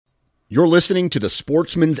You're listening to the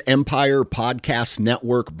Sportsman's Empire Podcast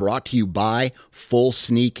Network, brought to you by Full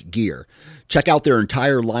Sneak Gear. Check out their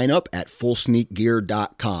entire lineup at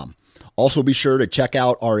fullsneakgear.com. Also be sure to check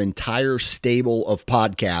out our entire stable of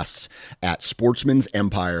podcasts at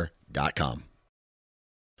sportsmansempire.com.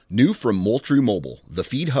 New from Moultrie Mobile, the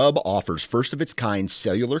Feed Hub offers first-of-its-kind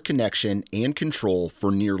cellular connection and control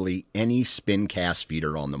for nearly any spin cast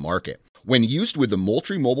feeder on the market. When used with the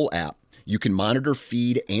Moultrie Mobile app, you can monitor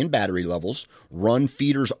feed and battery levels, run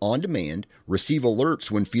feeders on demand, receive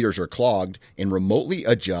alerts when feeders are clogged, and remotely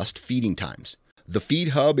adjust feeding times. The Feed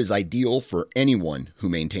Hub is ideal for anyone who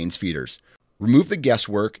maintains feeders. Remove the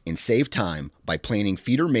guesswork and save time by planning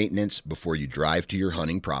feeder maintenance before you drive to your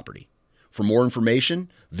hunting property. For more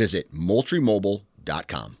information, visit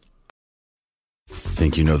MoultrieMobile.com.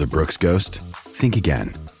 Think you know the Brooks Ghost? Think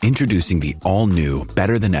again. Introducing the all-new,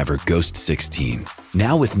 better-than-ever Ghost 16.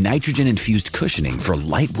 Now with nitrogen-infused cushioning for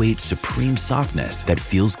lightweight, supreme softness that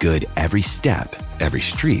feels good every step, every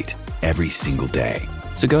street, every single day.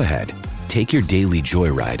 So go ahead, take your daily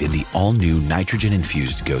joyride in the all-new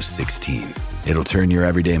nitrogen-infused Ghost 16. It'll turn your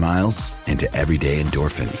everyday miles into everyday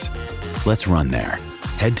endorphins. Let's run there.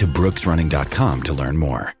 Head to brooksrunning.com to learn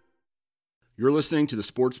more. You're listening to the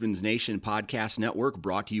Sportsman's Nation Podcast Network,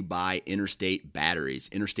 brought to you by Interstate Batteries.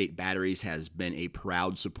 Interstate Batteries has been a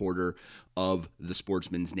proud supporter of the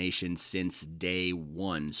Sportsman's Nation since day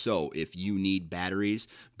one. So if you need batteries,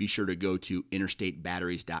 be sure to go to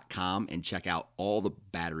interstatebatteries.com and check out all the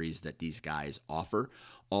batteries that these guys offer.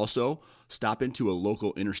 Also, stop into a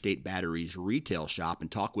local Interstate Batteries retail shop and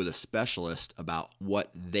talk with a specialist about what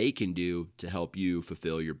they can do to help you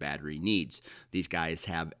fulfill your battery needs. These guys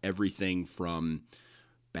have everything from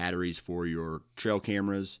batteries for your trail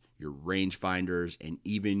cameras, your rangefinders, and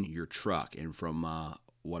even your truck. And from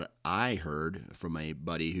what I heard from a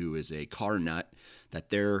buddy who is a car nut, that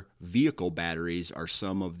their vehicle batteries are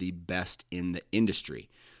some of the best in the industry.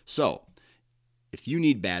 So, if you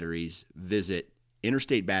need batteries, visit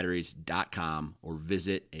interstatebatteries.com or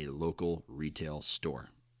visit a local retail store.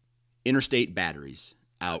 Interstate Batteries,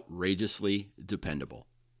 outrageously dependable.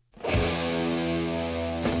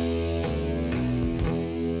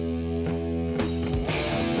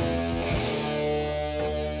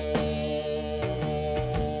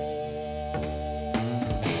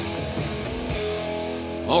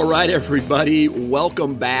 All right, everybody,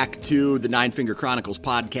 welcome back to the Nine Finger Chronicles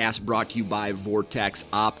podcast, brought to you by Vortex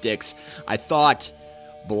Optics. I thought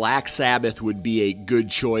Black Sabbath would be a good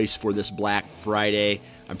choice for this Black Friday.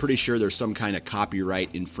 I'm pretty sure there's some kind of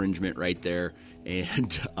copyright infringement right there, and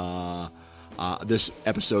this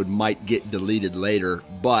episode might get deleted later,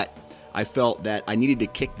 but I felt that I needed to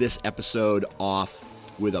kick this episode off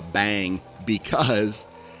with a bang, because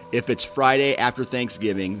if it's Friday after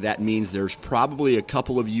Thanksgiving, that means there's probably a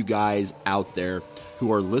couple of you guys out there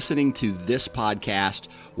who are listening to this podcast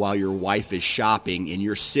while your wife is shopping and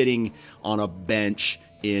you're sitting on a bench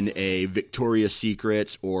in a Victoria's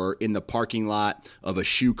Secrets or in the parking lot of a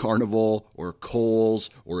Shoe Carnival or Kohl's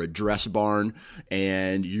or a Dress Barn,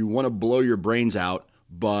 and you want to blow your brains out,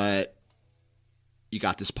 but you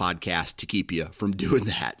got this podcast to keep you from doing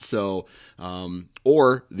that. So,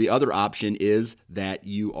 or the other option is that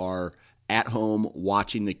you are at home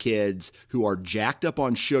watching the kids who are jacked up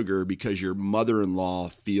on sugar because your mother-in-law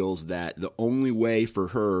feels that the only way for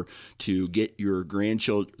her to get her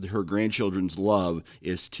grandchildren's love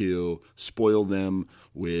is to spoil them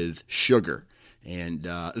with sugar. And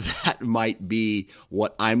that might be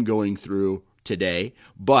what I'm going through today,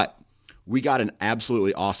 but we got an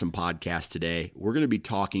absolutely awesome podcast today. We're going to be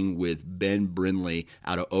talking with Ben Brindley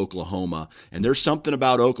out of Oklahoma. And there's something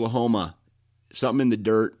about Oklahoma, something in the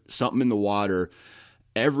dirt, something in the water.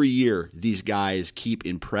 Every year, these guys keep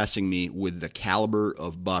impressing me with the caliber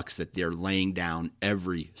of bucks that they're laying down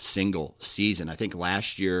every single season. I think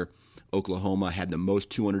last year, Oklahoma had the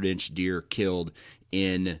most 200-inch deer killed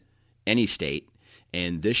in any state.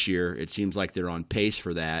 And this year, it seems like they're on pace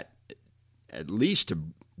for that, at least to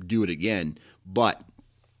do it again. But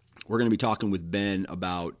we're going to be talking with Ben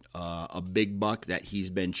about a big buck that he's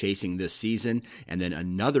been chasing this season, and then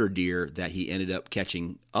another deer that he ended up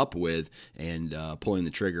catching up with and pulling the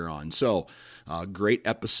trigger on. So great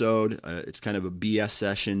episode. It's kind of a BS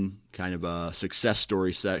session, kind of a success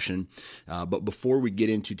story session. But before we get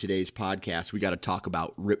into today's podcast, we got to talk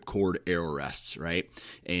about Ripcord arrow rests, right?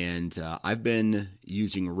 And I've been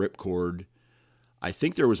using Ripcord. I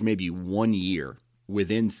think there was maybe 1 year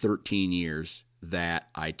within 13 years that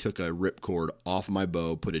I took a Ripcord off my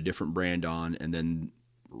bow, put a different brand on, and then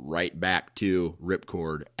right back to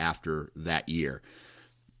Ripcord after that year.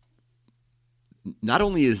 Not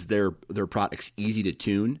only is their products easy to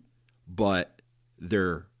tune, but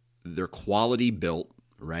they're quality built,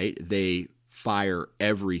 right? They fire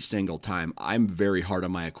every single time. I'm very hard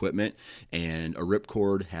on my equipment, and a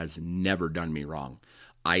ripcord has never done me wrong.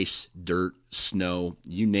 Ice, dirt, snow,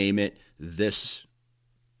 you name it, this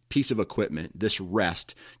piece of equipment, this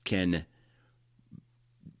rest can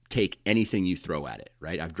take anything you throw at it,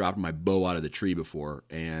 right? I've dropped my bow out of the tree before,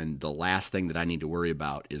 and the last thing that I need to worry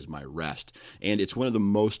about is my rest. And it's one of the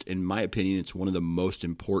most, in my opinion, it's one of the most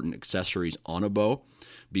important accessories on a bow,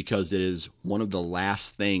 because it is one of the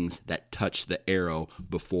last things that touch the arrow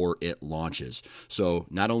before it launches. So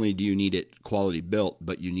not only do you need it quality built,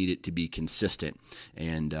 but you need it to be consistent.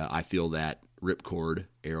 And I feel that Ripcord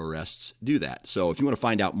arrow rests do that. So if you want to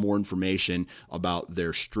find out more information about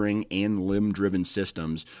their string and limb-driven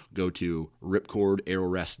systems, go to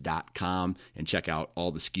ripcordarrowrest.com and check out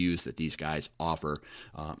all the SKUs that these guys offer.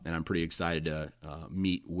 And I'm pretty excited to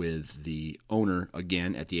meet with the owner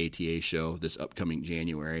again at the ATA show this upcoming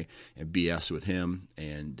January and BS with him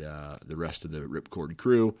and the rest of the Ripcord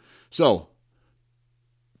crew. So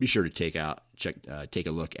be sure to take a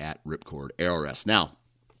look at Ripcord Arrow Rest. Now,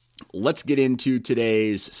 let's get into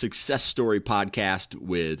today's success story podcast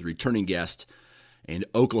with returning guest and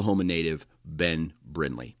Oklahoma native Ben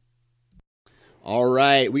Brindley. All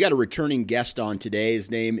right, we got a returning guest on today.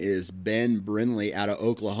 His name is Ben Brindley out of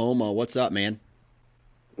Oklahoma. What's up, man?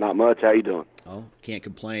 Not much. How you doing? Oh, can't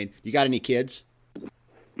complain. You got any kids?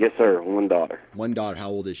 Yes, sir. One daughter. One daughter. How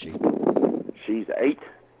old is she? She's 8.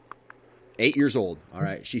 8 years old. All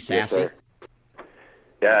right. She's sassy? Yes, sir.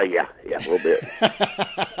 Yeah, a little bit.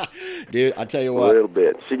 Dude, I'll tell you what. A little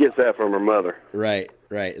bit. She gets that from her mother. Right.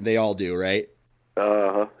 They all do, right?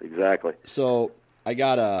 Exactly. So I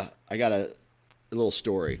got a little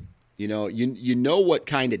story. You know what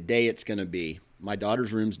kind of day it's going to be. My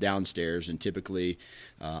daughter's room's downstairs, and typically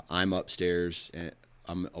I'm upstairs. And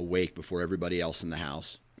I'm awake before everybody else in the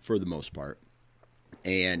house for the most part.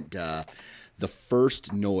 And the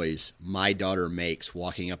first noise my daughter makes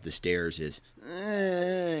walking up the stairs is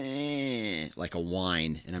like a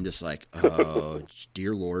whine. And I'm just like, oh,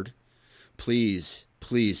 dear Lord, please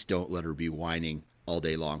don't let her be whining all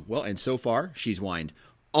day long. Well, and so far she's whined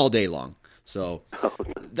all day long. So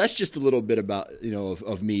that's just a little bit about,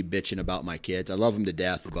 of me bitching about my kids. I love them to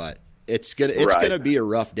death, but it's gonna be a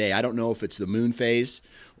rough day. I don't know if it's the moon phase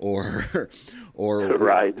or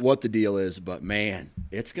right. what the deal is, but man,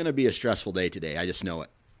 it's gonna be a stressful day today. I just know it.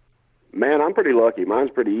 Man, I'm pretty lucky. Mine's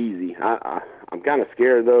pretty easy. I'm kind of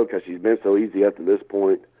scared though, because she's been so easy up to this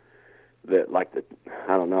point that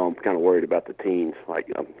I don't know. I'm kind of worried about the teens.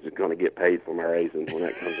 Like, I'm just going to get paid for my raisins when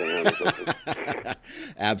that comes around or something.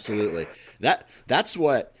 Absolutely. That's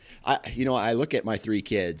what I look at my 3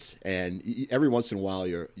 kids, and every once in a while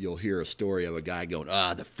you'll hear a story of a guy going,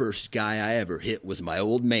 the first guy I ever hit was my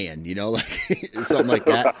old man, like something like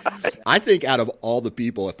that. Right. I think out of all the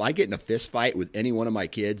people, if I get in a fist fight with any one of my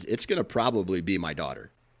kids, it's going to probably be my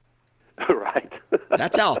daughter. Right.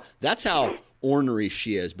 That's how ornery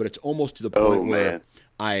she is, but it's almost to the point where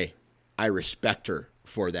I respect her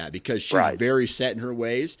for that, because she's very set in her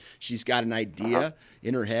ways. She's got an idea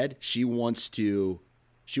in her head. She wants to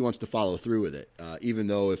follow through with it, even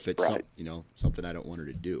though if it's something I don't want her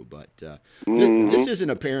to do. But this isn't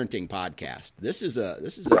a parenting podcast. This is a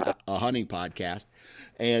hunting podcast.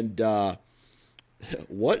 And the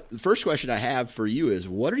first question I have for you is,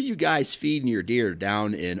 what are you guys feeding your deer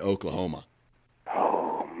down in Oklahoma?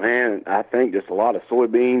 Man, I think just a lot of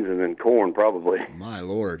soybeans and then corn, probably. My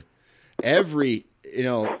Lord.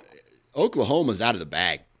 Oklahoma's out of the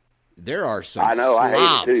bag. There are some I know, slobs. I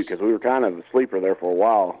hate it too, because we were kind of a sleeper there for a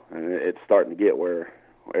while, and it's starting to get where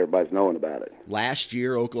everybody's knowing about it. Last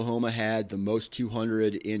year, Oklahoma had the most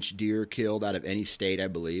 200-inch deer killed out of any state, I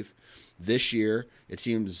believe. This year, it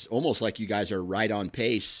seems almost like you guys are right on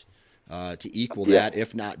pace to equal that,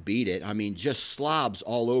 if not beat it. I mean, just slobs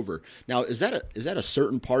all over. Now, is that a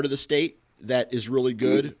certain part of the state that is really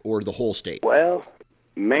good, or the whole state? Well,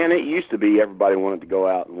 man, it used to be everybody wanted to go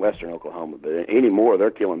out in western Oklahoma, but anymore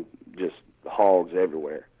they're killing just hogs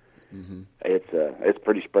everywhere. Mm-hmm. It's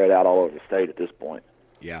pretty spread out all over the state at this point.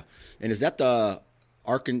 Yeah, and is that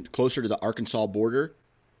closer to the Arkansas border?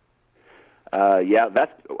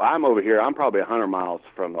 I'm over here. I'm probably 100 miles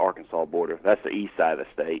from the Arkansas border. That's the east side of the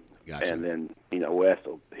state. Gotcha. And then, west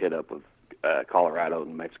will hit up with Colorado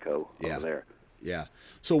and Mexico over there. Yeah.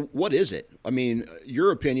 So what is it? I mean,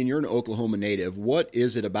 your opinion, you're an Oklahoma native. What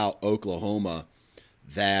is it about Oklahoma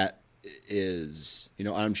that is,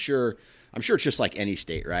 I'm sure it's just like any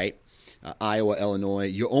state, right? Iowa, Illinois,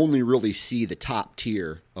 you only really see the top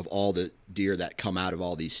tier of all the deer that come out of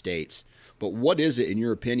all these states. But what is it, in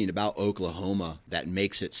your opinion, about Oklahoma that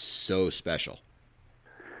makes it so special?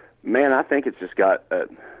 Man, I think it's just got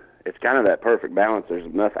it's kind of that perfect balance. There's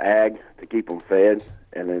enough ag to keep them fed,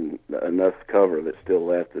 and then enough cover that's still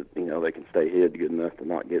left that they can stay hid good enough to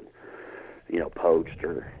not get poached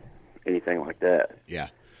or anything like that. Yeah,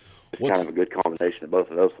 it's kind of a good combination of both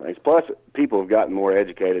of those things. Plus, people have gotten more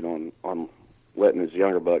educated on letting his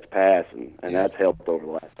younger bucks pass, and that's helped over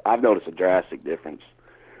the last. I've noticed a drastic difference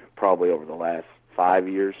probably over the last 5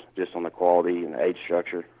 years, just on the quality and the age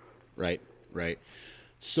structure. Right.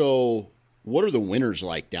 So what are the winters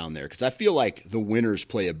like down there? Because I feel like the winters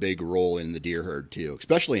play a big role in the deer herd too,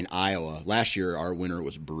 especially in Iowa. Last year, our winter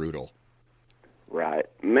was brutal. Right.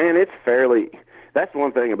 Man, that's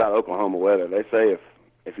one thing about Oklahoma weather. They say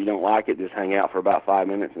if you don't like it, just hang out for about 5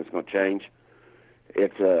 minutes and it's going to change.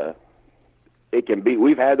 It can be,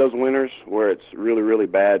 we've had those winters where it's really, really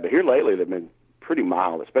bad, but here lately they've been pretty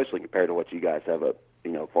mild, especially compared to what you guys have up,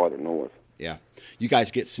 farther north. Yeah. You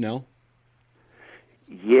guys get snow?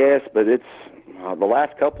 Yes, but it's the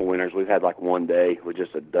last couple winters we've had like one day with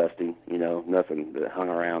just a dusting, nothing that hung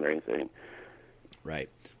around or anything. Right.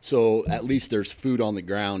 So at least there's food on the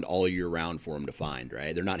ground all year round for them to find,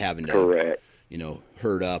 right? They're not having to, correct,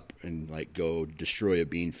 herd up and like go destroy a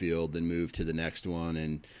bean field, then move to the next one,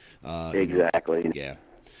 and exactly. Yeah.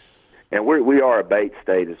 And we are a bait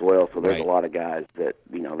state as well, so there's Right. a lot of guys that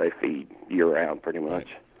they feed year round pretty much.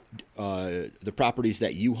 Right. The properties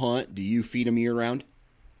that you hunt, do you feed them year round?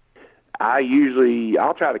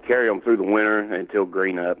 I'll try to carry them through the winter until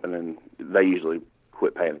green up, and then they usually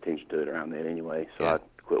quit paying attention to it around then anyway, so Yeah. I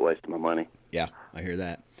quit wasting my money. Yeah, I hear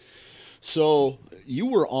that. So you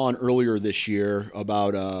were on earlier this year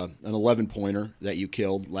about an 11-pointer that you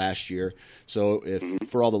killed last year. So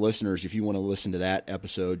for all the listeners, if you want to listen to that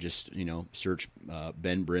episode, just search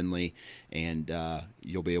Ben Brindley, and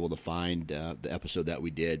you'll be able to find the episode that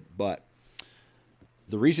we did. But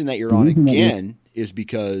the reason that you're on again is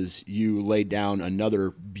because you laid down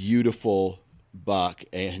another beautiful buck,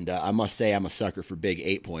 and I must say I'm a sucker for big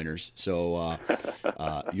 8-pointers. So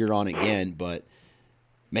you're on again, but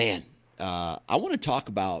man. I want to talk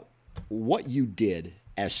about what you did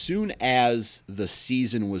as soon as the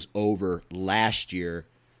season was over last year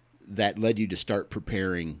that led you to start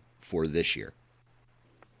preparing for this year.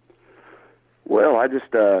 Well, I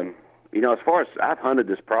just, as far as I've hunted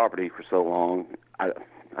this property for so long, I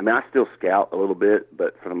still scout a little bit,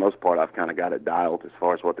 but for the most part, I've kind of got it dialed as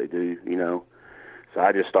far as what they do, So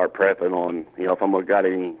I just start prepping on, if I'm got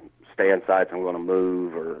any stand sites I'm going to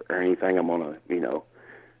move or anything I'm going to,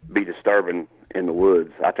 be disturbing in the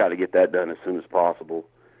woods. I try to get that done as soon as possible.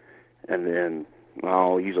 And then,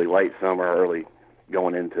 usually late summer, early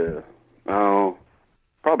going into,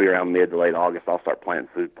 probably around mid to late August, I'll start planting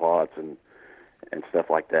food plots and stuff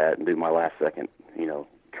like that and do my last second,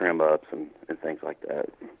 trim ups and things like that.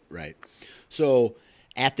 Right. So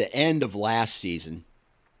at the end of last season,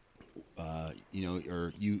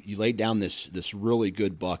 you laid down this really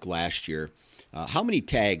good buck last year. How many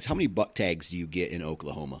buck tags do you get in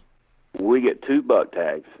Oklahoma? We get 2 buck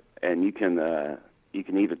tags, and you can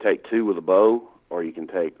either take 2 with a bow, or you can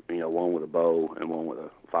take 1 with a bow and 1 with a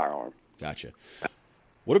firearm. Gotcha.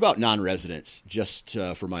 What about non-residents? Just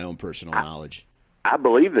for my own personal knowledge. I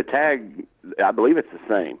believe the tag. I believe it's the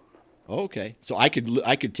same. Oh, okay, so I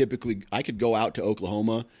could go out to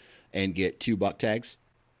Oklahoma and get 2 buck tags.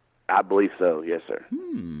 I believe so. Yes, sir.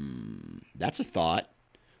 That's a thought.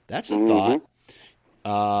 Thought.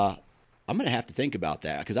 I'm going to have to think about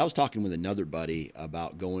that because I was talking with another buddy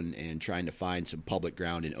about going and trying to find some public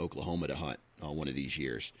ground in Oklahoma to hunt one of these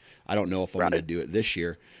years. I don't know if I'm going to do it this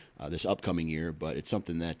year, this upcoming year, but it's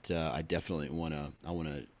something that I definitely want to. I want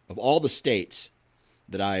to. Of all the states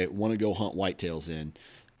that I want to go hunt whitetails in,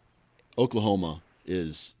 Oklahoma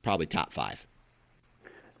is probably top 5.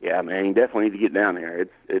 Yeah, man, you definitely need to get down there.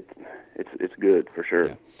 It's good for sure.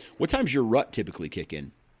 Yeah. What time's your rut typically kick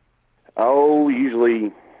in? Oh,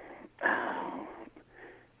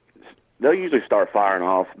 they'll usually start firing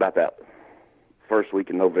off about that first week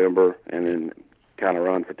in November, and then kind of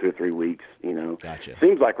run for 2 or 3 weeks. Gotcha.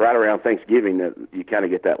 Seems like right around Thanksgiving that you kind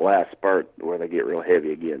of get that last spurt where they get real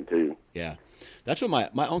heavy again too. Yeah, that's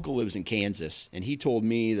what my uncle lives in Kansas, and he told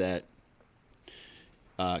me that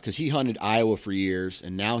because he hunted Iowa for years,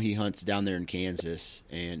 and now he hunts down there in Kansas,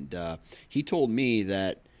 and he told me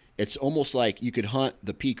that it's almost like you could hunt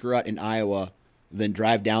the peak rut in Iowa, then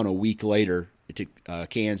drive down a week later to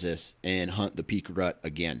Kansas and hunt the peak rut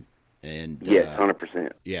again. And yes,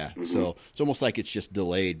 100%. Yeah, mm-hmm. So it's almost like it's just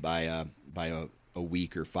delayed by a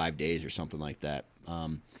week or 5 days or something like that.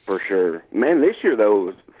 For sure. Man, this year,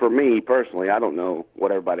 though, for me personally, I don't know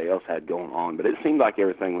what everybody else had going on, but it seemed like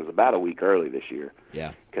everything was about a week early this year.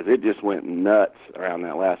 Yeah. Because it just went nuts around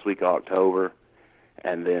that last week of October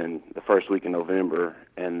and then the first week in November.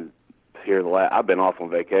 And here, I've been off on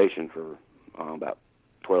vacation for about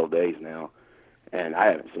 12 days now, and I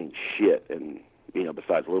haven't seen shit, and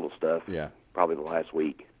besides little stuff. Yeah. Probably the last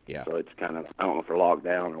week. Yeah. So it's kind of, I don't know if they're locked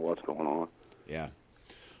down or what's going on. Yeah.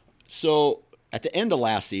 So at the end of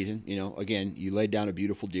last season, again, you laid down a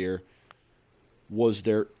beautiful deer. Was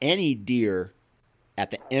there any deer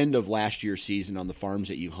at the end of last year's season on the farms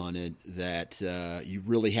that you hunted that you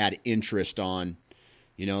really had interest on?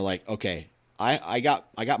 Like, okay, I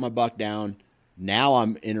got my buck down. Now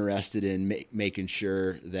I'm interested in making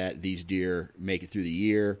sure that these deer make it through the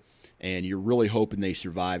year, and you're really hoping they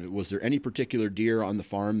survive. Was there any particular deer on the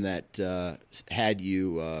farm that had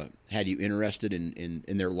you interested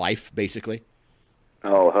in their life, basically?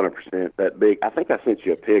 Oh, 100%. That big. I think I sent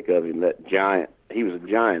you a pic of him. That giant. He was a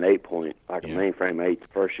giant 8-point, like a mainframe 8. The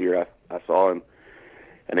first year I saw him,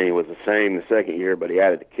 and then he was the same the second year, but he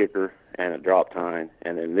added a kicker and a drop tine.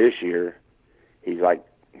 And then this year, he's like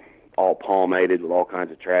all palmated with all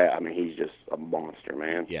kinds of trap. I mean, he's just a monster,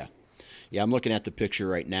 man. Yeah. Yeah, I'm looking at the picture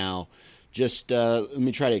right now. Just let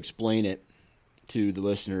me try to explain it to the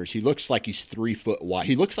listeners. He looks like he's 3 foot wide.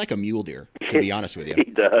 He looks like a mule deer, to be honest with you. He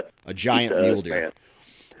does. A giant mule deer. Man.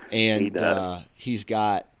 And he's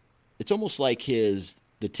got, it's almost like the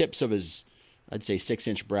tips of his, I'd say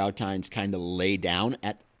 6-inch brow tines kind of lay down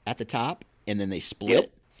at the top, and then they split.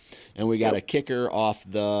 Yep. And we got a kicker off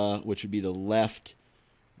which would be the left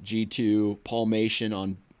G2, palmation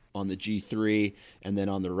on the G3, and then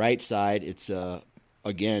on the right side, it's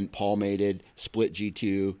again palmated, split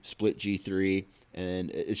G2, split G3, and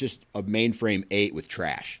it's just a mainframe 8 with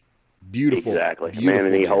trash. Beautiful, exactly. Beautiful man,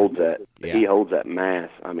 and he deer. holds that. Yeah. He holds that mass.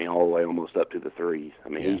 I mean, all the way almost up to the 3s. I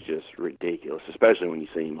mean, he's just ridiculous, especially when you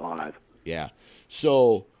see him live. Yeah.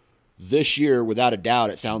 So this year, without a doubt,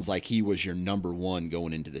 it sounds like he was your number one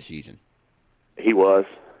going into the season. He was.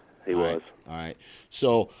 He All was. right. All right.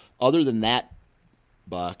 So other than that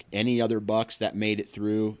buck, any other bucks that made it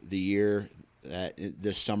through the year that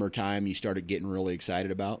this summertime you started getting really excited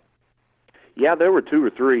about? Yeah, there were 2 or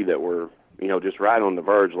 3 that were, just right on the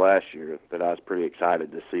verge last year that I was pretty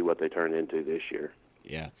excited to see what they turned into this year.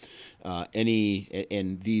 Yeah.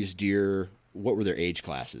 And these deer, what were their age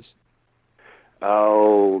classes?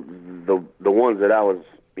 Oh, the ones that I was,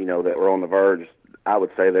 that were on the verge, I would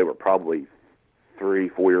say they were probably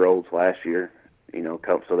 3-4-year-olds last year.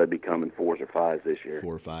 So they'd be coming 4s or 5s this year.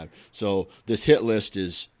 4 or 5. So this hit list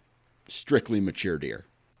is strictly mature deer.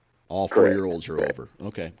 All Correct. 4-year-olds are Correct. over.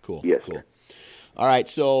 Okay, cool. Yes, cool. sir. All right,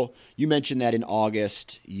 so you mentioned that in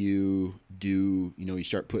August you do, you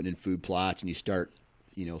start putting in food plots and you start,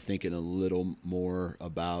 thinking a little more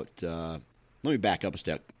about, let me back up a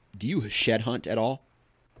step. Do you shed hunt at all?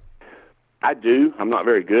 I do. I'm not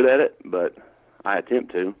very good at it, but I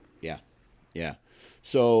attempt to. Yeah, yeah.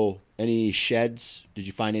 So any sheds? Did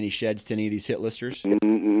you find any sheds to any of these hit listers?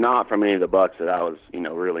 Not from any of the bucks that I was,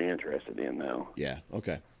 really interested in, though. Yeah,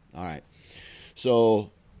 okay. All right.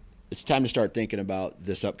 So it's time to start thinking about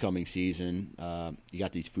this upcoming season. You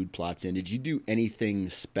got these food plots in. Did you do anything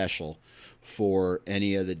special for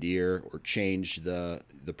any of the deer, or change the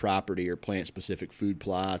property, or plant specific food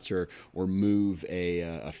plots, or move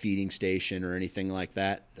a feeding station or anything like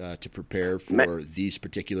that to prepare for these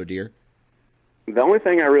particular deer? The only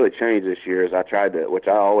thing I really changed this year is I tried to, which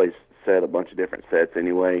I always set a bunch of different sets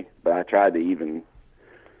anyway, but I tried to even,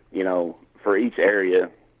 for each area,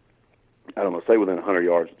 I don't know, say within 100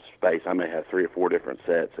 yards of space, I may have 3 or 4 different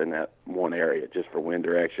sets in that one area just for wind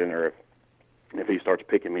direction, or if he starts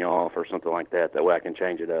picking me off or something like that, that way I can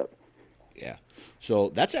change it up. Yeah. So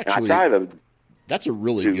that's actually, that's a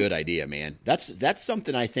really good idea, man. That's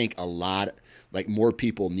something I think a lot, like more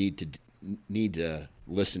people need to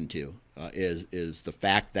listen to, is the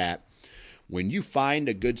fact that when you find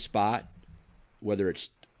a good spot, whether it's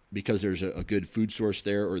because there's a good food source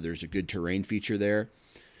there or there's a good terrain feature there,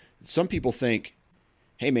 some people think,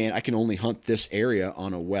 hey, man, I can only hunt this area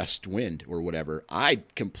on a west wind or whatever. I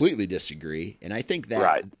completely disagree, and I think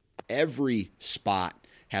that every spot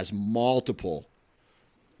has multiple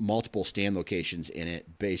stand locations in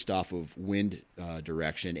it based off of wind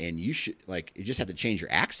direction, and you just have to change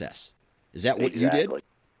your access. Is that what you did?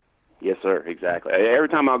 Yes, sir, exactly. Every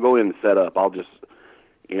time I'll go in and set up, I'll just,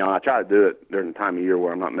 I try to do it during the time of year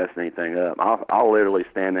where I'm not messing anything up. I'll literally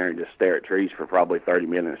stand there and just stare at trees for probably 30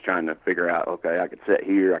 minutes trying to figure out, okay, I could sit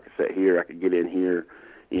here, I could sit here, I could get in here.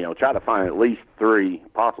 Try to find at least 3,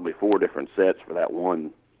 possibly 4 different sets for that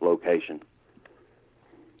one location.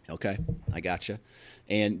 Okay, I gotcha.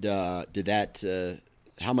 And did that?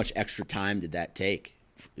 How much extra time did that take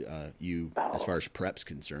you as far as prep's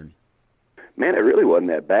concerned? Man, it really wasn't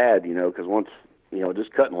that bad, because once,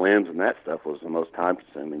 just cutting limbs and that stuff was the most time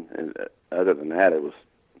consuming. And other than that,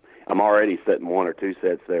 I'm already setting 1 or 2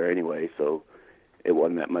 sets there anyway, so it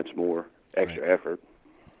wasn't that much more extra effort.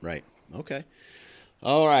 Right. Okay.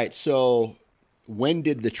 All right. So when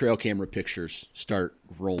did the trail camera pictures start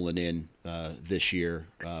rolling in this year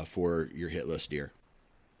for your hit list deer?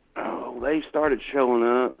 Oh, they started showing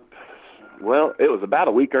up. Well, it was about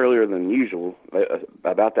a week earlier than usual.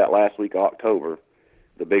 About that last week of October,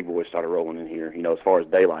 the big boys started rolling in here, as far as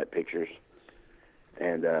daylight pictures.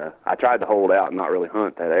 And I tried to hold out and not really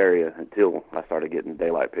hunt that area until I started getting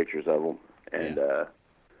daylight pictures of them. And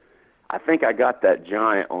I think I got that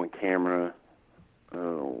giant on camera.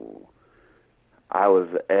 I was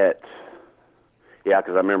at, because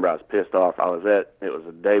I remember I was pissed off. It was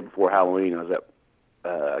the day before Halloween. I was at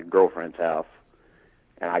a girlfriend's house,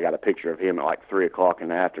 and I got a picture of him at like 3 o'clock in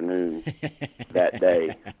the afternoon that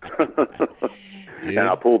day. And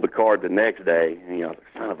I pulled the card the next day, and I was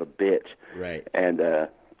like, son of a bitch. Right. And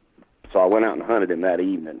so I went out and hunted him that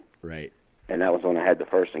evening. Right. And that was when I had the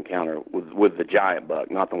first encounter with the giant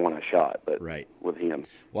buck, not the one I shot, but with him.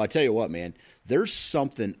 Well, I tell you what, man, there's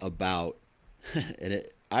something about, and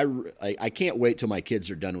I can't wait till my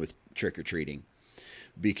kids are done with trick-or-treating,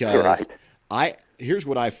 because here's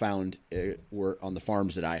what I found were on the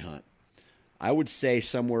farms that I hunt. I would say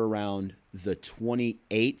somewhere around the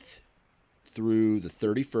 28th through the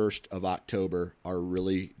 31st of October are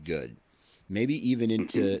really good, maybe even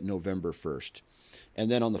into November 1st.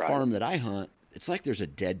 And then on the farm that I hunt, it's like there's a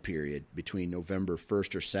dead period between November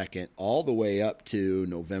 1st or 2nd all the way up to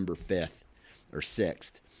November 5th or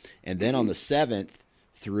 6th. And then on the 7th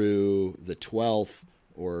through the 12th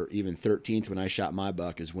or even 13th, when I shot my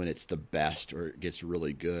buck, is when it's the best, or it gets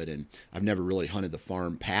really good. And I've never really hunted the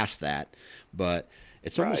farm past that, but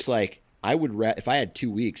it's almost like I would, if I had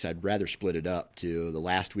 2 weeks, I'd rather split it up to the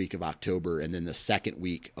last week of October and then the second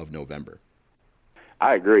week of November.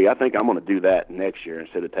 I agree. I think I'm going to do that next year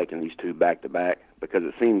instead of taking these 2 back to back, because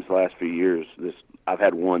it seems the last few years I've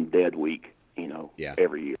had one dead week,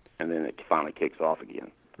 every year, and then it finally kicks off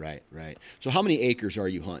again. Right. So how many acres are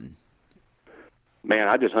you hunting? Man,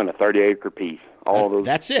 I just hunt a 30-acre piece. All those.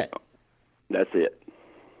 That's it. That's it.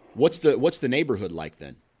 What's the neighborhood like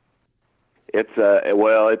then? It's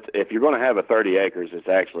if you're going to have a 30 acres, it's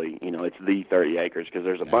actually it's the 30 acres, because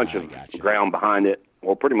there's a bunch of ground behind it.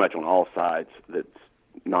 Well, pretty much on all sides that's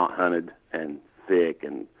not hunted and thick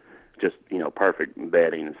and just perfect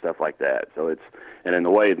bedding and stuff like that. So and then the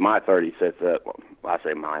way my 30 sets up, I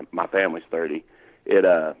say my family's 30.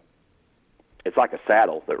 It's like a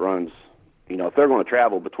saddle that runs. If they're going to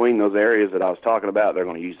travel between those areas that I was talking about, they're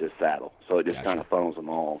going to use this saddle. So it just kind of funnels them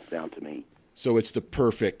all down to me. So it's the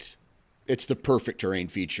perfect terrain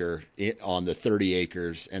feature on the 30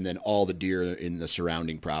 acres, and then all the deer in the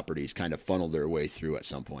surrounding properties kind of funnel their way through at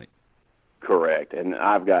some point. Correct. And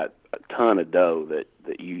I've got a ton of doe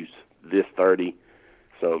that use this 30.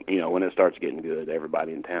 So, when it starts getting good,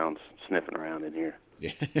 everybody in town's sniffing around in here.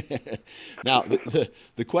 Yeah. Now,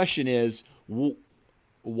 the question is,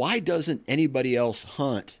 why doesn't anybody else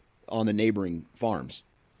hunt on the neighboring farms?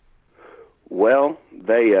 Well,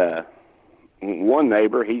 one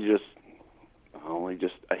neighbor, he'll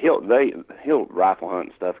rifle hunt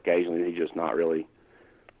and stuff occasionally. He's just not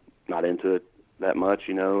into it that much,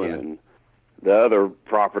 And the other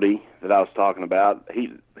property that I was talking about,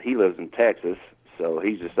 he lives in Texas, so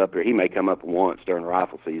he's just up here. He may come up once during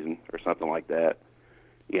rifle season or something like that,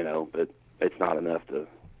 but it's not enough to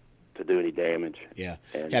do any damage. Yeah.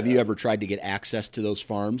 And, have you ever tried to get access to those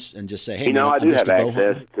farms and just say, hey, I do have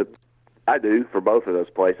access to. I do for both of those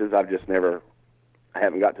places. I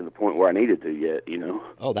haven't got to the point where I needed to yet,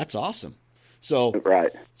 Oh, that's awesome. So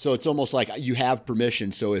So it's almost like you have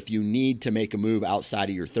permission. So if you need to make a move outside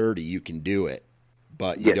of your 30, you can do it,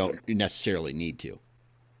 but you don't necessarily need to.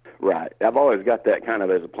 Right. I've always got that kind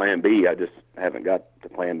of as a plan B. I just haven't got to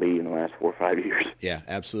plan B in the last 4 or 5 years. Yeah,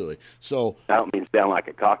 absolutely. So I don't mean to sound like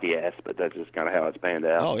a cocky ass, but that's just kind of how it's panned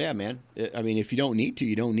out. Oh yeah, man. I mean, if you don't need to,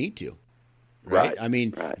 you don't need to. Right. I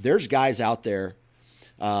mean, there's guys out there.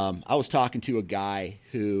 I was talking to a guy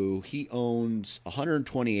who he owns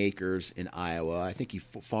 120 acres in Iowa. I think he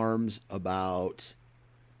farms about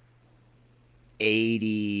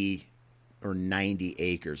 80 or 90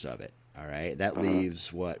 acres of it. All right. That leaves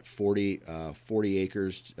 40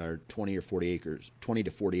 acres or 20 or 40 acres, 20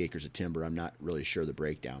 to 40 acres of timber. I'm not really sure the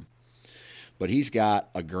breakdown, but he's got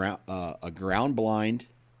a ground blind,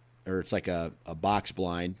 or it's like a box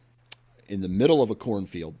blind, in the middle of a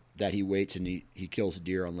cornfield that he waits and he kills a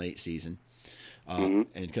deer on late season. And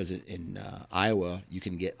because in Iowa, you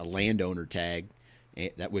can get a landowner tag,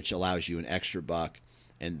 which allows you an extra buck,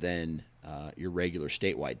 and then your regular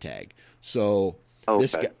statewide tag. So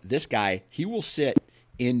this guy, he will sit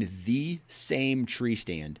in the same tree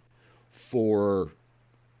stand for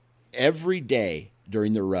every day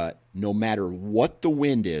during the rut, no matter what the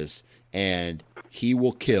wind is, and he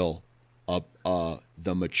will kill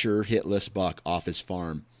the mature hitless buck off his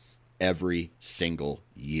farm every single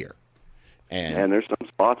year. And there's some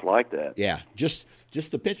spots like that. Yeah, just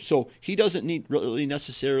the pitch. So he doesn't need really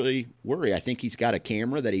necessarily worry. I think he's got a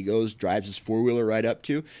camera that he drives his four-wheeler right up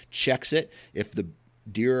to, checks it. If the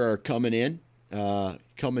deer are coming in,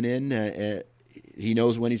 he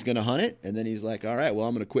knows when he's going to hunt it, and then he's like, all right, well,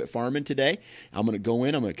 I'm going to quit farming today. I'm going to go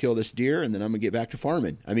in, I'm going to kill this deer, and then I'm going to get back to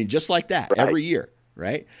farming. I mean, just like that, every year,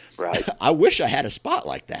 right? Right. I wish I had a spot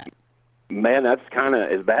like that. Man, that's kind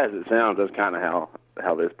of, as bad as it sounds, that's kind of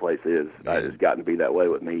how this place is. Yeah. It's gotten to be that way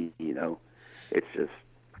with me, you know. It's just,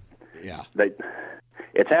 yeah,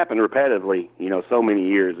 it's happened repetitively, you know, so many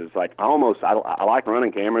years. It's like I like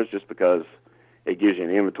running cameras just because it gives you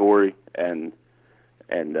an inventory and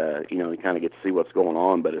you know, you kind of get to see what's going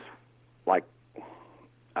on. But it's like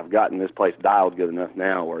I've gotten this place dialed good enough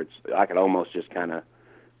now where I can almost just kind of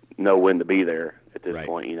know when to be there at this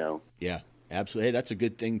point, you know. Yeah, absolutely. Hey, that's a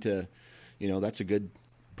good thing to, you know, that's a good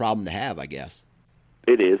problem to have, I guess.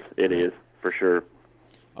 It is for sure.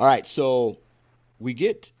 All right, so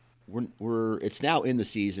it's now in the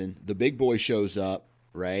season. The big boy shows up,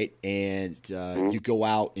 right? And you go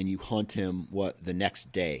out and you hunt him the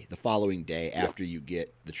next day, the following day after you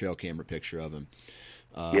get the trail camera picture of him.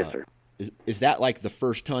 Yes, sir. Is that like the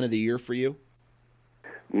first hunt of the year for you?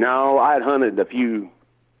 No, I had hunted a few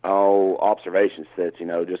observation sets, you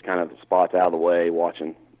know, just kind of the spots out of the way,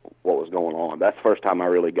 watching what was going on. That's the first time I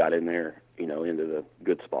really got in there, you know, into the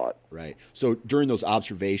good spot. Right. So during those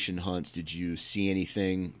observation hunts, did you see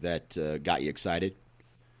anything that got you excited?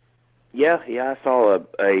 Yeah, I saw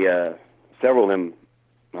several of them.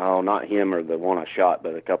 Oh, not him or the one I shot,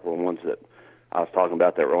 but a couple of ones that I was talking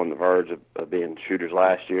about that were on the verge of being shooters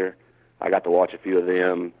last year. I got to watch a few of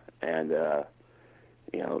them, and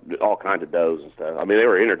you know, all kinds of does and stuff. I mean, they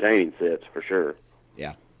were entertaining sets for sure.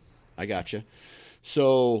 Yeah, I gotcha.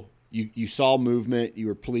 So you saw movement. You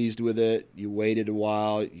were pleased with it. You waited a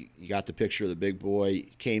while. You got the picture of the big boy.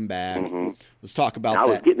 Came back. Mm-hmm. Let's talk about that. I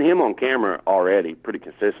was getting him on camera already pretty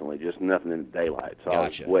consistently, just nothing in the daylight. So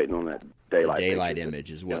gotcha. I was waiting on that daylight. The daylight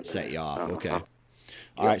image is what set you off. Okay.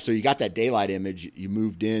 All right. So you got that daylight image. You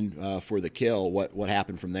moved in for the kill. What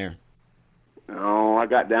happened from there? Oh, I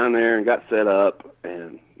got down there and got set up,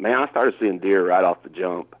 and man, I started seeing deer right off the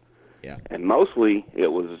jump. Yeah. And mostly it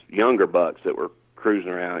was younger bucks that were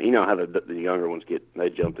cruising around. You know how the younger ones they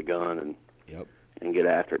jump the gun and get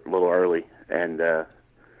after it a little early. And I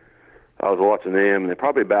was watching them, and they're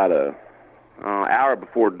probably about an hour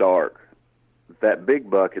before dark. That big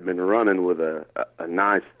buck had been running with a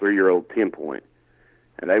nice 3-year-old 10-point,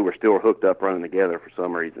 and they were still hooked up running together for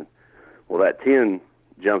some reason. Well, that 10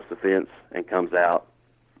 jumps the fence and comes out.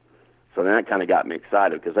 So then that kind of got me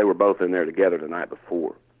excited because they were both in there together the night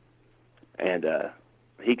before. And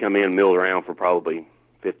he come in, milled around for probably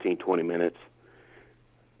 15, 20 minutes.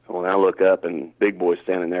 When I look up and big boy's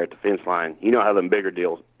standing there at the fence line, you know how them bigger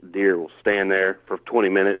deer will stand there for 20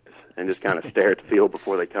 minutes and just kind of stare at the field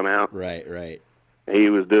before they come out? Right. He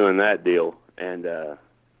was doing that deal. And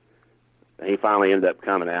he finally ended up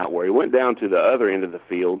coming out where he went down to the other end of the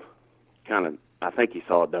field, kind of, I think he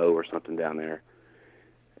saw a doe or something down there,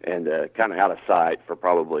 and kind of out of sight for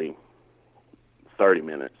probably 30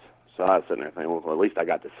 minutes. So I was sitting there thinking, well, at least I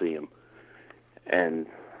got to see him. And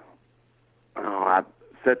I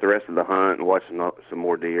set the rest of the hunt and watched some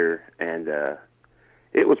more deer, and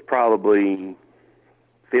it was probably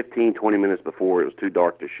 15, 20 minutes before it was too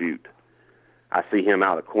dark to shoot. I see him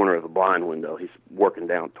out of the corner of the blind window. He's working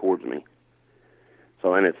down towards me.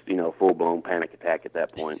 So, and it's, you know, full-blown panic attack at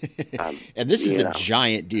that point. And this is a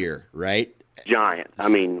giant deer, right? Giant. I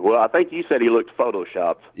mean, well, I think you said he looked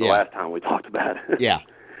photoshopped the last time we talked about it. Yeah.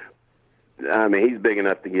 I mean, he's big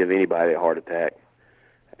enough to give anybody a heart attack.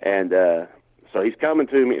 And so he's coming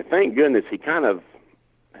to me. Thank goodness he kind of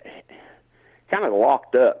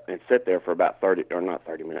locked up and sat there for about 30, or not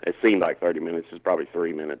 30 minutes. It seemed like 30 minutes. It was probably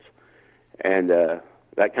 3 minutes. And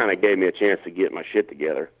that kind of gave me a chance to get my shit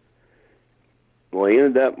together. Well, he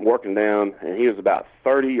ended up working down, and he was about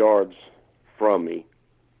 30 yards from me,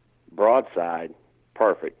 broadside,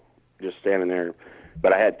 perfect, just standing there.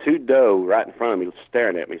 But I had two doe right in front of me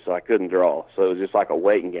staring at me, so I couldn't draw. So it was just like a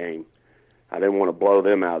waiting game. I didn't want to blow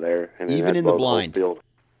them out of there. And even in the blind? Field.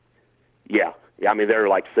 Yeah. I mean, they were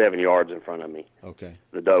like 7 yards in front of me. Okay.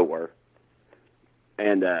 The doe were.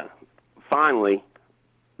 And finally,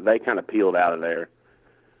 they kind of peeled out of there.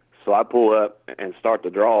 So I pull up and start to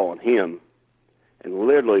draw on him. And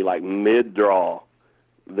literally, like mid-draw,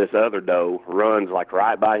 this other doe runs like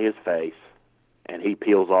right by his face, and he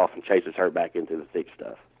peels off and chases her back into the thick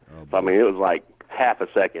stuff. Oh, so I mean, it was like half a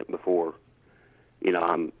second before,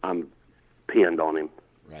 I'm pinned on him.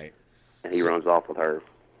 Right. And he runs off with her.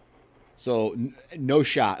 So no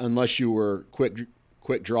shot unless you were quick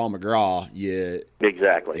draw McGraw.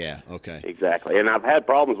 Exactly. Yeah. Okay. Exactly. And I've had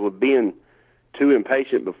problems with being too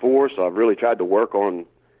impatient before, so I've really tried to work on,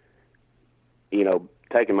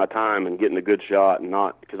 taking my time and getting a good shot, and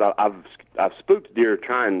not because I've spooked deer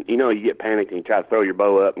trying. You get panicked and you try to throw your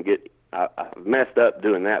bow up and I've messed up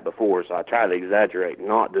doing that before, so I try to exaggerate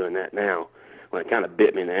not doing that now. When it kind of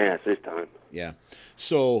bit me in the ass this time. Yeah.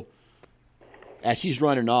 So as he's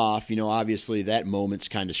running off, obviously that moment's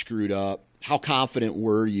kind of screwed up. How confident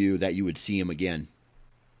were you that you would see him again?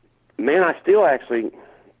 Man, I still actually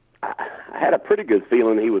I had a pretty good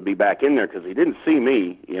feeling he would be back in there because he didn't see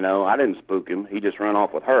me. I didn't spook him. He just ran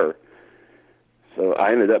off with her. So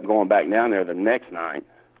I ended up going back down there the next night,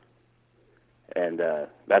 and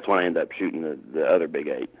that's when I ended up shooting the other big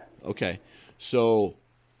 8. Okay. So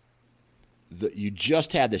you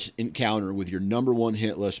just had this encounter with your number one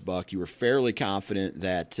hit list buck. You were fairly confident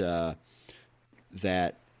that you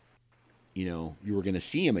were going to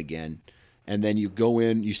see him again, and then you go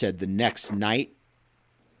in. You said the next night.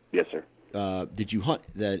 Yes, sir. Did you hunt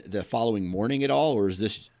the following morning at all, or is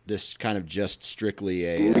this kind of just strictly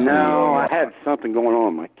a? No, I had something going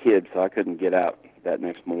on with my kids, so I couldn't get out that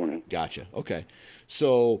next morning. Gotcha. Okay,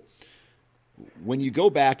 so. When you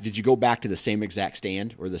go back, did you go back to the same exact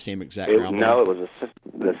stand or the same exact ground? No, it was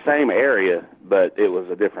the same area, but it was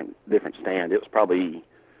a different stand. It was probably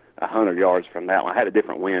 100 yards from that one. I had a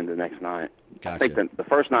different wind the next night. Gotcha. I think the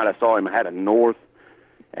first night I saw him, I had a north,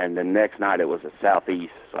 and the next night it was a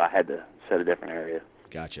southeast, so I had to set a different area.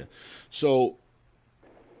 Gotcha. So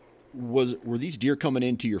were these deer coming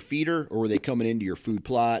into your feeder, or were they coming into your food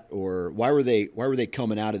plot, or why were they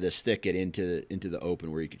coming out of this thicket into the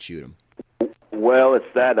open where you could shoot them? Well, it's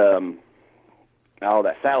that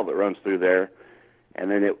that saddle that runs through there, and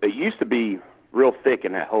then it used to be real thick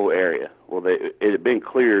in that whole area. Well, it had been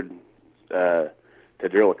cleared to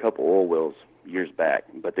drill a couple oil wells years back,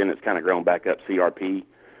 but then it's kind of grown back up CRP.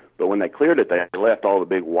 But when they cleared it, they left all the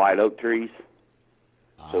big white oak trees.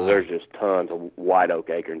 So there's just tons of white oak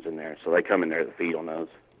acorns in there. So they come in there to feed on those.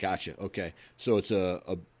 Gotcha. Okay. So it's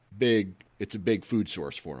a big food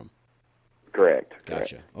source for them. Correct.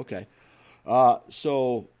 Gotcha. Okay.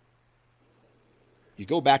 So you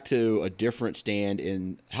go back to a different stand.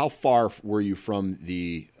 In how far were you from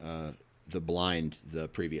the blind the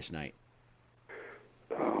previous night?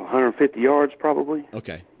 150 yards, probably.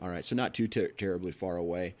 Okay. All right. So not too terribly far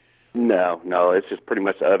away. No. It's just pretty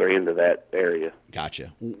much the other end of that area.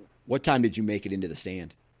 Gotcha. What time did you make it into the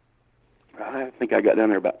stand? I think I got down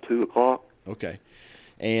there about 2:00. Okay.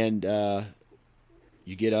 And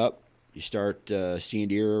you get up. You start seeing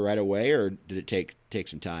deer right away, or did it take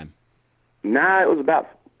some time? Nah,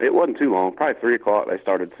 it wasn't too long. Probably 3:00. I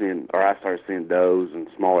started seeing does and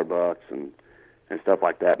smaller bucks and stuff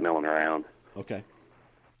like that milling around. Okay.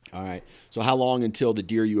 All right. So how long until the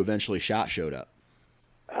deer you eventually shot showed up?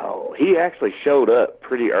 Oh, he actually showed up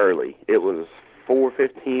pretty early. It was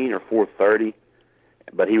 4:15 or 4:30,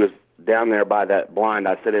 but he was down there by that blind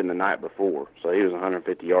I set in the night before, so he was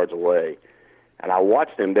 150 yards away. And I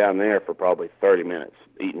watched him down there for probably 30 minutes.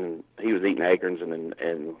 He was eating acorns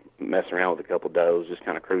and messing around with a couple does, just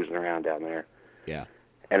kind of cruising around down there. Yeah.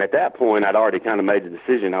 And at that point, I'd already kind of made the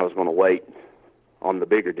decision I was going to wait on the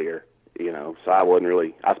bigger deer, So I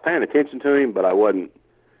was paying attention to him, but I wasn't,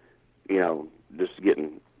 just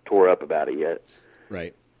getting tore up about it yet.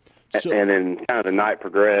 Right. And then kind of the night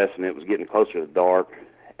progressed, and it was getting closer to dark,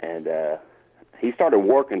 and he started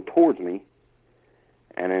working towards me.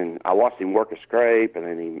 And then I watched him work a scrape, and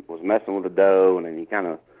then he was messing with a doe, and then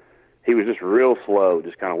he was just real slow,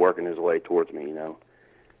 just kind of working his way towards me,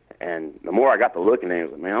 And the more I got to looking at him, I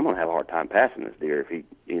was like, man, I'm going to have a hard time passing this deer if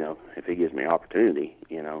he gives me an opportunity,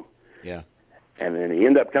 Yeah. And then he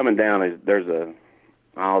ended up coming down. There's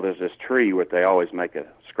this tree where they always make a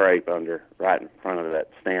scrape under, right in front of that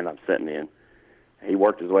stand I'm sitting in. He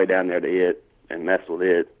worked his way down there to it and messed with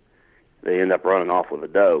it. They end up running off with a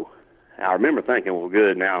doe. I remember thinking, well,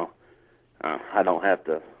 good, now I don't have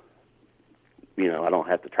to, I don't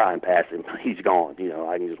have to try and pass him. He's gone,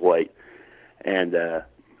 I can just wait. And I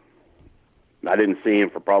didn't see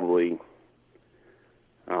him for probably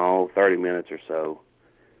 30 minutes or so.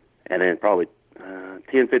 And then probably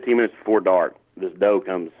 10, 15 minutes before dark, this doe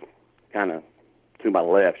comes kind of to my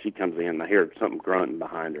left. She comes in, and I hear something grunting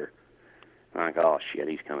behind her. I'm like, oh, shit,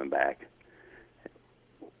 he's coming back.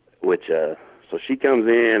 So she comes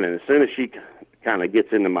in, and as soon as she kind of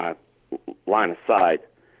gets into my line of sight,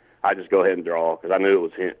 I just go ahead and draw because I knew it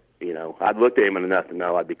was him. You know, I'd looked at him enough to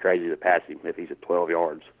know I'd be crazy to pass him if he's at 12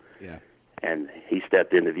 yards. Yeah. And he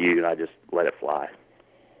stepped into view, and I just let it fly.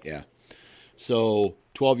 Yeah. So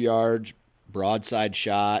 12 yards, broadside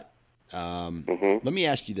shot. Let me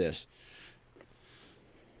ask you this.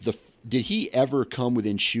 Did he ever come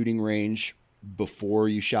within shooting range before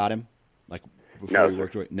you shot him? Like before you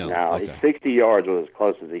worked away? No. Okay. 60 yards was as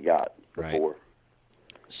close as he got before. Right.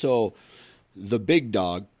 So the big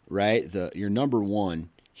dog, right, your number one,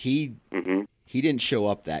 he didn't show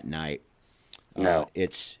up that night. No.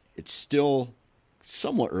 It's still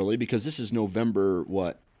somewhat early because this is November,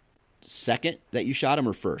 2nd that you shot him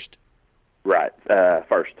or 1st? Right,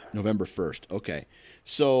 1st. November 1st. Okay.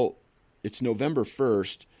 So it's November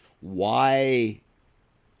 1st. Why,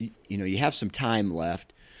 you have some time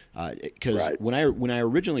left because when I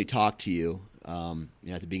originally talked to you,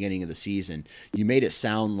 at the beginning of the season, you made it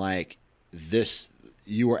sound like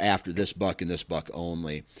you were after this buck and this buck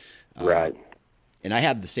only. Right. And I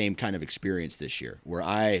have the same kind of experience this year where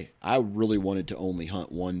I really wanted to only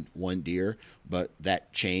hunt one deer, but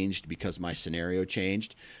that changed because my scenario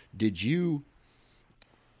changed.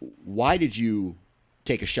 Why did you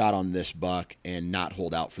take a shot on this buck and not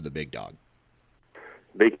hold out for the big dog?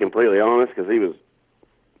 Be completely honest, because it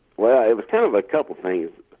was kind of a couple things.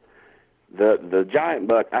 The giant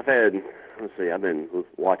buck, I've been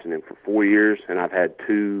watching him for 4 years, and I've had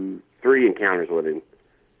 3 encounters with him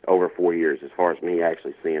over 4 years as far as me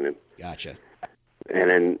actually seeing him. Gotcha. And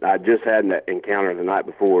then I just had that encounter the night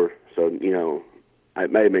before, so,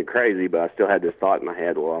 it may have been crazy, but I still had this thought in my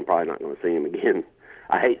head, well, I'm probably not going to see him again.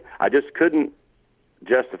 I just couldn't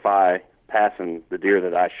justify passing the deer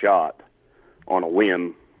that I shot on a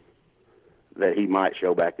whim that he might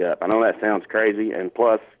show back up. I know that sounds crazy, and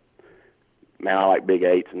plus, man, I like big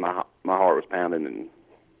 8s, and my heart was pounding, and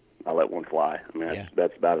I let one fly. I mean,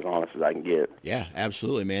 that's about as honest as I can get. Yeah,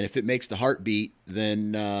 absolutely, man. If it makes the heart beat,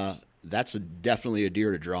 then that's definitely a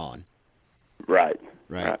deer to draw on. Right.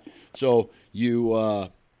 So did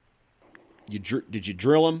you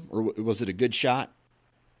drill him, or was it a good shot?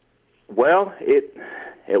 Well, it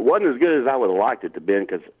wasn't as good as I would have liked it to be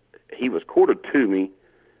because he was quartered to me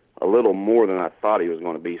a little more than I thought he was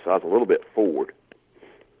going to be, so I was a little bit forward.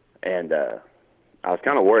 And I was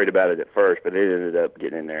kind of worried about it at first, but it ended up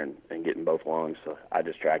getting in there and getting both lungs, so I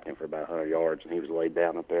just tracked him for about 100 yards, and he was laid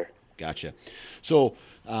down up there. Gotcha. So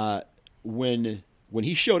when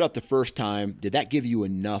he showed up the first time, did that give you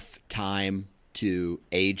enough time to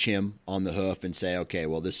age him on the hoof and say, okay,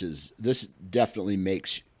 well, this definitely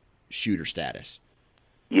makes shooter status?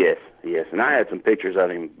 Yes, and I had some pictures of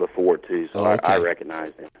him before too, so I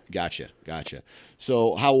recognized him. Gotcha.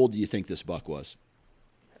 So how old do you think this buck was?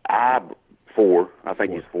 4. I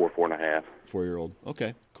think he's 4.5. 4-year-old.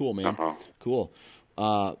 Okay, cool, man. Uh-huh. Cool.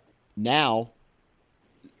 Now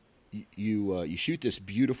you shoot this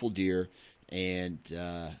beautiful deer, and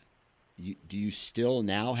do you still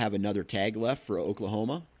now have another tag left for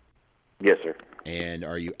Oklahoma? Yes, sir. And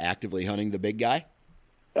are you actively hunting the big guy?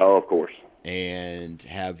 Oh, of course. And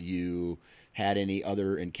have you had any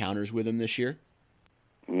other encounters with him this year?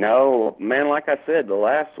 No, man, like I said, the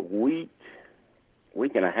last week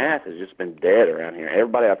and a half has just been dead around here.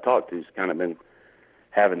 Everybody I've talked to has kind of been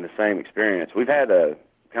having the same experience. We've had a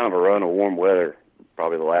kind of a run of warm weather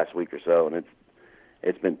probably the last week or so, and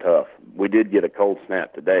it's been tough. We did get a cold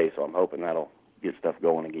snap today, so I'm hoping that'll get stuff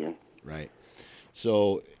going again. Right.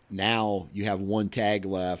 So now you have one tag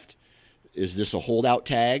left. Is this a holdout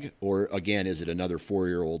tag, or again, is it another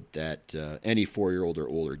 4-year-old that any 4-year-old or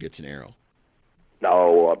older gets an arrow?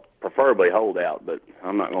 No, preferably holdout, but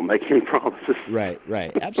I'm not going to make any promises. Right.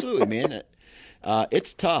 Absolutely, man.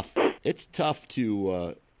 It's tough. It's tough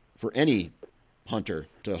to for any hunter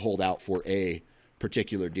to hold out for a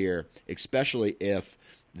particular deer, especially if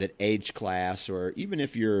that age class, or even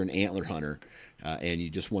if you're an antler hunter and you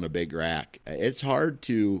just want a big rack. It's hard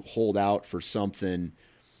to hold out for something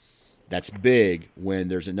that's big when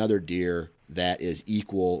there's another deer that is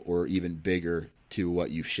equal or even bigger to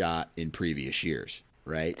what you've shot in previous years,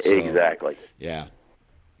 right? So, exactly. Yeah.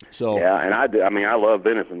 So yeah, and I do. I mean, I love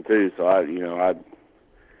venison too, so I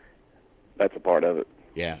that's a part of it.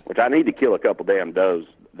 Yeah. Which I need to kill a couple damn does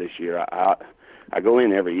this year. I go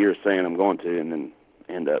in every year saying I'm going to, and then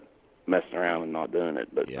end up messing around and not doing it.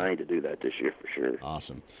 But Yeah. I need to do that this year for sure.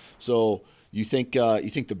 Awesome. So you think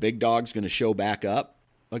the big dog's going to show back up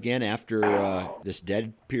again after this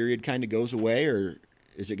dead period kind of goes away, or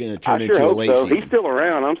is it going to turn I into sure a hope late so. season? He's still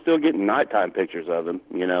around. I'm still getting nighttime pictures of him,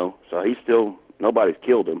 so he's still, nobody's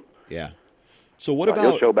killed him. Yeah. So what He'll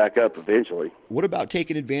about show back up eventually.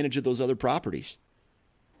 taking advantage of those other properties?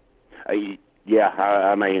 I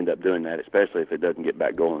may end up doing that, especially if it doesn't get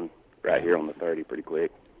back going right here on the 30 pretty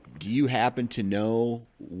quick. Do you happen to know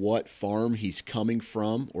what farm he's coming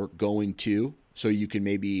from or going to, so you can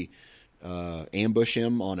maybe ambush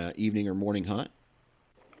him on an evening or morning hunt?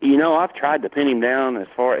 I've tried to pin him down as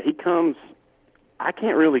far as he comes. I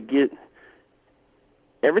can't really get.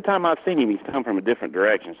 Every time I've seen him, he's come from a different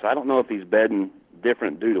direction. So I don't know if he's bedding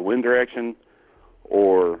different due to wind direction,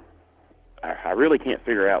 or I really can't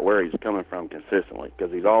figure out where he's coming from consistently,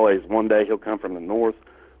 because he's always, one day he'll come from the north,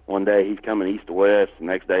 one day he's coming east to west, the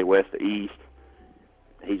next day west to east.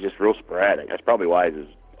 He's just real sporadic. That's probably why he's as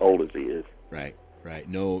old as he is. Right.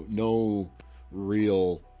 No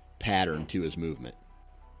real pattern to his movement.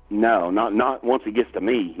 No, not once he gets to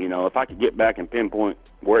me. If I could get back and pinpoint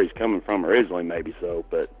where he's coming from originally, maybe so.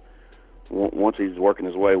 But once he's working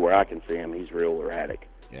his way where I can see him, he's real erratic.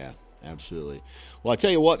 Yeah, absolutely. Well, I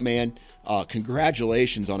tell you what, man,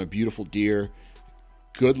 congratulations on a beautiful deer.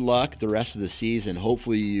 Good luck the rest of the season.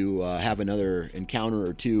 Hopefully you have another encounter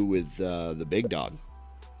or two with the big dog.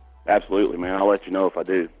 Absolutely, man. I'll let you know if I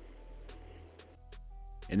do.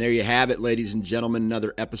 And there you have it, ladies and gentlemen,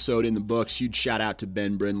 another episode in the books. Huge shout out to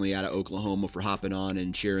Ben Brindley out of Oklahoma for hopping on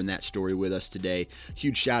and sharing that story with us today.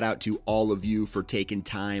 Huge shout out to all of you for taking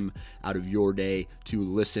time out of your day to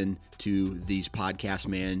listen to these podcasts,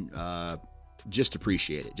 man. Just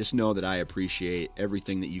appreciate it. Just know that I appreciate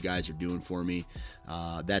everything that you guys are doing for me.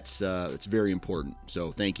 It's very important.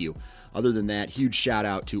 So thank you. Other than that, huge shout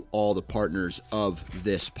out to all the partners of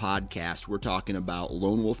this podcast. We're talking about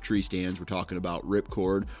Lone Wolf Tree Stands. We're talking about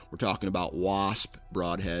Ripcord. We're talking about Wasp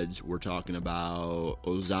Broadheads. We're talking about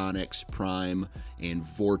Ozonics Prime and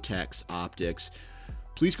Vortex Optics.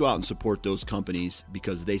 Please go out and support those companies,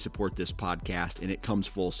 because they support this podcast and it comes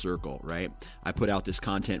full circle, right? I put out this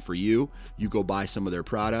content for you. You go buy some of their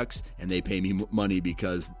products and they pay me money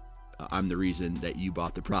because I'm the reason that you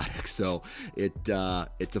bought the product. So it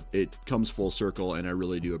comes full circle, and I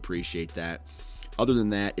really do appreciate that. Other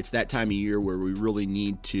than that, it's that time of year where we really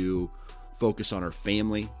need to focus on our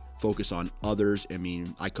family, focus on others. I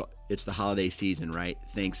mean, it's the holiday season, right?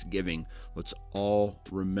 Thanksgiving. Let's all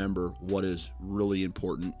remember what is really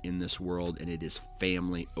important in this world, and it is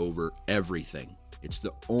family over everything. It's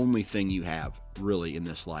the only thing you have really in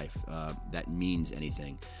this life that means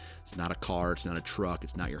anything. It's not a car, it's not a truck,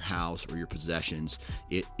 it's not your house or your possessions.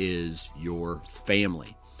 It is your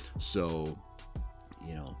family. So,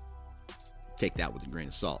 take that with a grain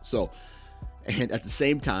of salt. So, and at the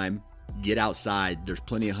same time, get outside. There's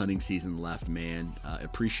plenty of hunting season left, man.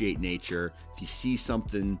 Appreciate nature. If you see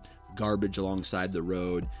something garbage alongside the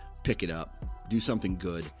road, pick it up. Do something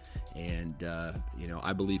good. And,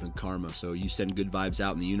 I believe in karma. So you send good vibes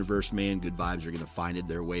out in the universe, man. Good vibes are going to find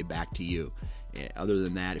their way back to you. Other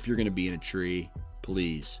than that, if you're going to be in a tree,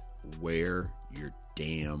 please wear your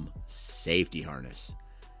damn safety harness.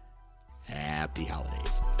 Happy holidays.